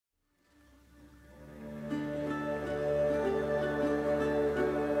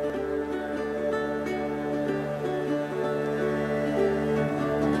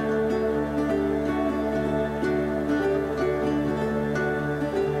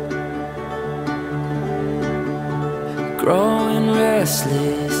growing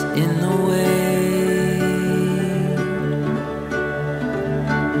restless in the wind,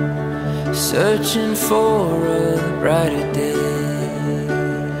 searching for a brighter day,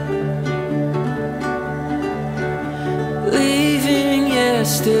 leaving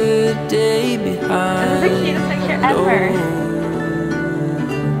yesterday behind. This is the cutest picture ever.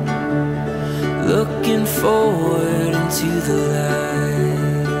 Looking forward into the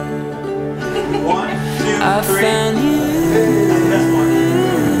light. 1, 2, I 3. found you. That's one.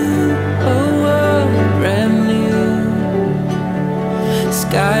 A world brand new.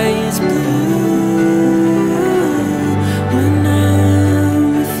 Sky is blue when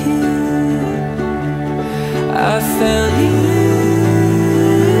I'm with you. I found you.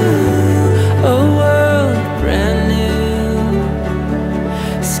 A world brand new.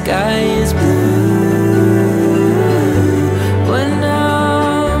 Sky is blue.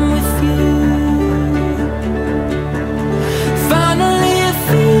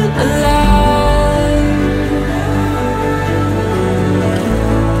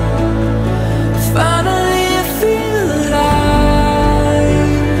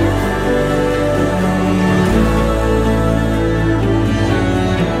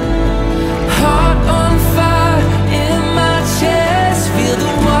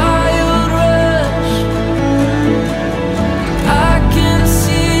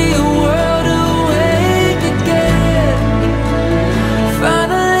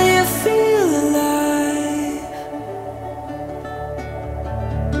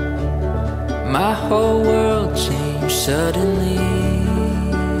 My whole world changed suddenly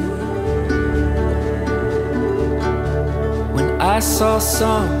when I saw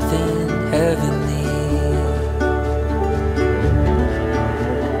something heavenly.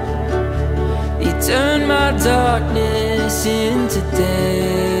 He turned my darkness into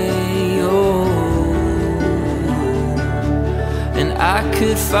day, oh, and I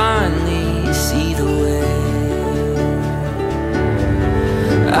could finally see the way.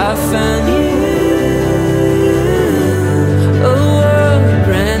 I found you.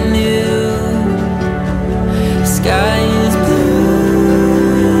 Sky is blue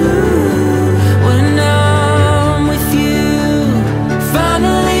when I'm with you.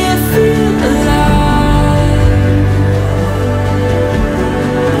 Finally I feel alive.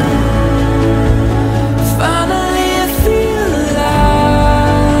 Finally I feel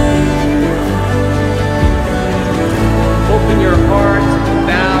alive. Open your hearts,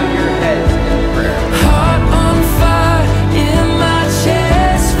 bow your heads in prayer. Heart on fire in my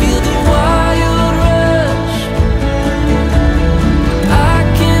chest, feel the wild rush. I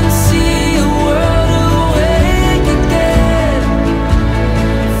can see a world awake again.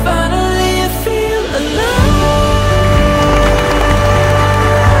 Finally I feel alive.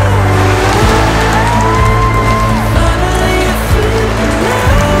 Finally I feel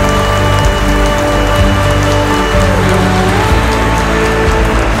alive.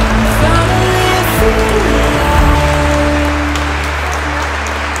 Finally I feel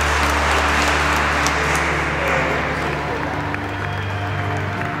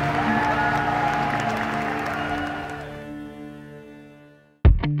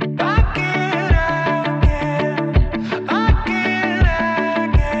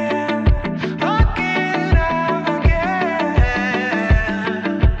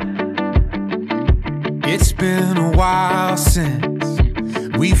It's been a while since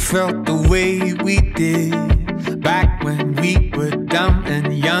we felt the way we did back when we were dumb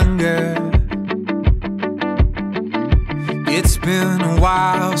and younger. It's been a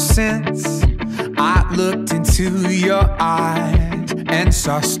while since I looked into your eyes and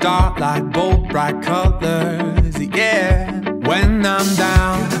saw starlight, bold, bright colors. Yeah, when I'm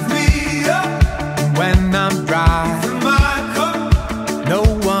down, when I'm dry, no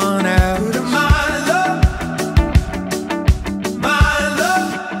one else.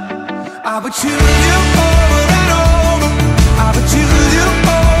 I would choose you over and over. I would choose you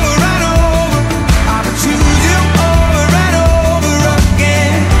over and over. I would choose you over and over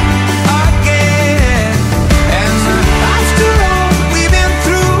again, again. And after all we've been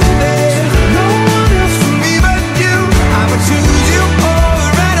through, there's no one else for me but you. I would choose you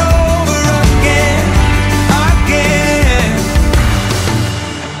over and over again, again,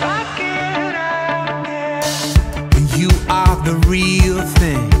 again. You are the real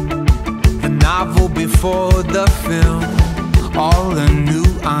thing, novel before the film, all the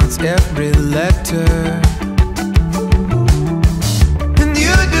nuance, every letter. And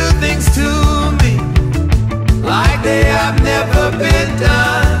you do things to me like they have never been done.